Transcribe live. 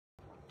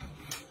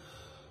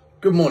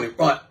Good morning.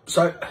 Right,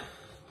 so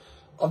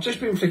I've just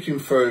been flicking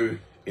through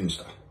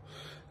Insta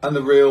and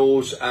the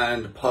reels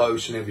and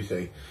posts and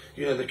everything.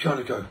 You know, they kind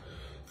of go,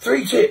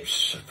 3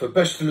 tips for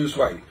best to lose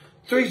weight.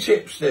 3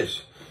 tips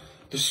this.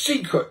 The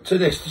secret to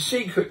this, the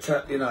secret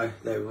to, you know,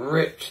 they're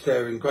ripped,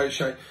 they're in great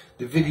shape.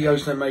 The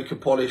videos they make are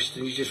polished,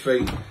 and you just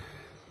think,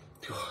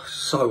 oh,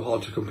 so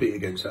hard to compete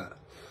against that.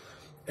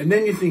 And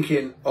then you're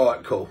thinking, all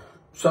right, cool.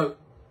 So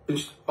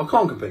I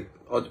can't compete.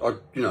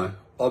 You know,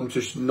 I'm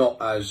just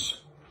not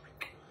as,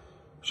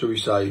 shall we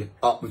say,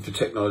 up with the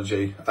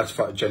technology, as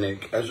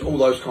photogenic, as all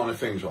those kind of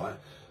things, right?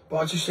 But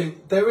I just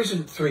think there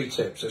isn't 3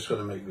 tips that's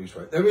going to make you lose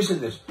weight. There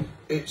isn't this.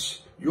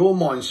 It's your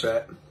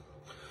mindset,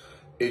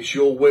 it's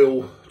your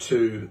will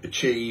to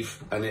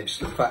achieve, and it's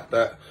the fact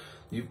that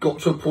you've got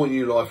to a point in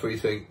your life where you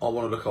think, I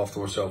want to look after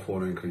myself, I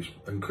want to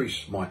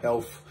increase my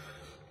health.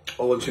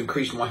 I want to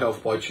increase my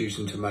health by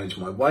choosing to manage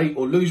my weight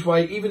or lose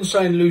weight. Even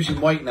saying losing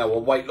weight now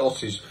or weight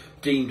loss is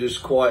deemed as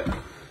quite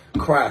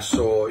crass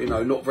or, you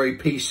know, not very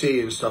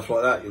PC and stuff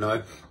like that, you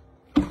know.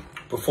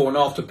 Before and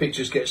after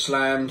pictures get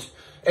slammed.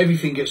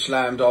 Everything gets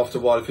slammed after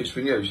a while if it's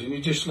been used. And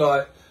you're just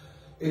like,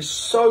 it's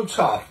so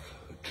tough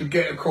to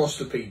get across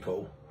to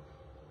people.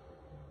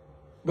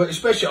 But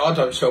especially, I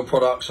don't sell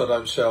products, I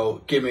don't sell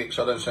gimmicks,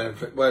 I don't sell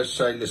anything. Whereas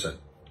say, listen,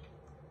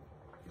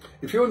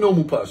 if you're a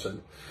normal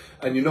person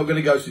and you're not going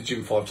to go to the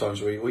gym 5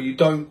 times a week, or you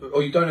don't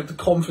have the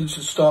confidence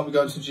to start with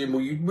going to the gym, or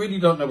you really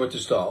don't know where to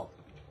start,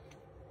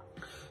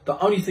 the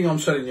only thing I'm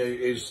selling you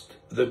is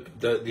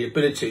the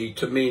ability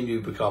to me and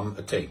you become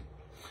a team,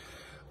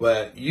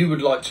 where you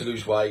would like to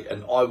lose weight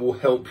and I will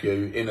help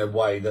you in a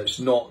way that's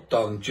not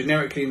done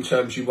generically in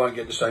terms you won't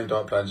get the same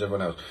diet plan as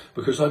everyone else,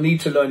 because I need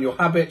to learn your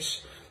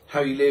habits, how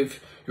you live,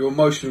 your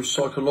emotional and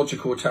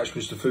psychological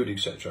attachments to food,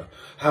 etc.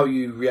 How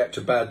you react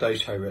to bad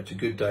days, how you react to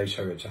good days,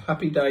 how you react to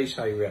happy days,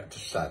 how you react to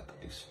sad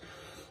days.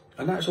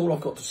 And that's all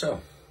I've got to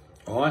sell.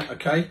 All right,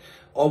 okay?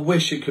 I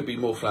wish it could be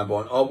more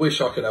flamboyant. I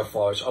wish I could have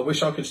fights. I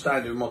wish I could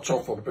stand in my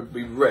top up and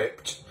be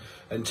ripped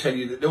and tell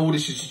you that all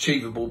this is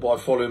achievable by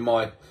following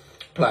my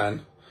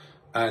plan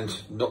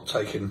and not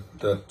taking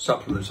the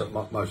supplements that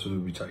most of them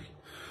will be taking.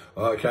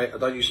 Okay, I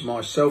don't use my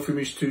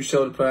self-image to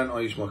sell the plan. I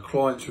use my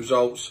clients'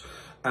 results.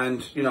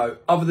 And, you know,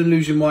 other than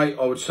losing weight,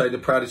 I would say the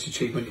proudest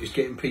achievement is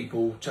getting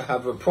people to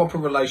have a proper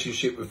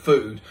relationship with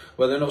food,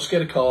 where they're not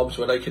scared of carbs,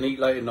 where they can eat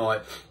late at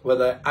night, where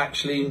they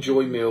actually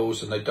enjoy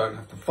meals and they don't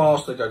have to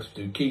fast, they don't have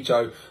to do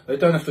keto, they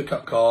don't have to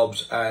cut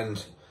carbs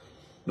and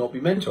not be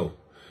mental.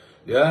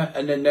 Yeah,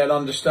 and then they'll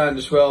understand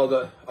as well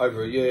that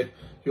over a year,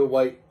 your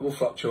weight will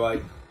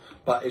fluctuate,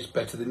 but it's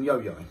better than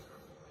yo-yoing.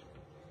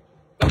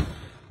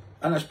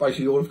 And that's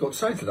basically all I've got to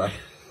say today.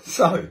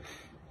 So,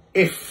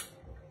 if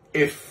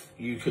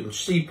you can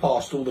see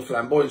past all the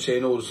flamboyancy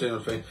and all the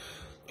thing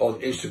on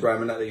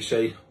Instagram and that you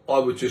see, I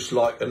would just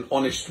like an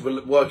honest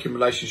working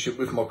relationship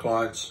with my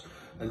clients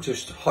and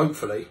just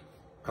hopefully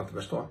have the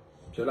best time.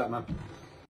 See you later, man.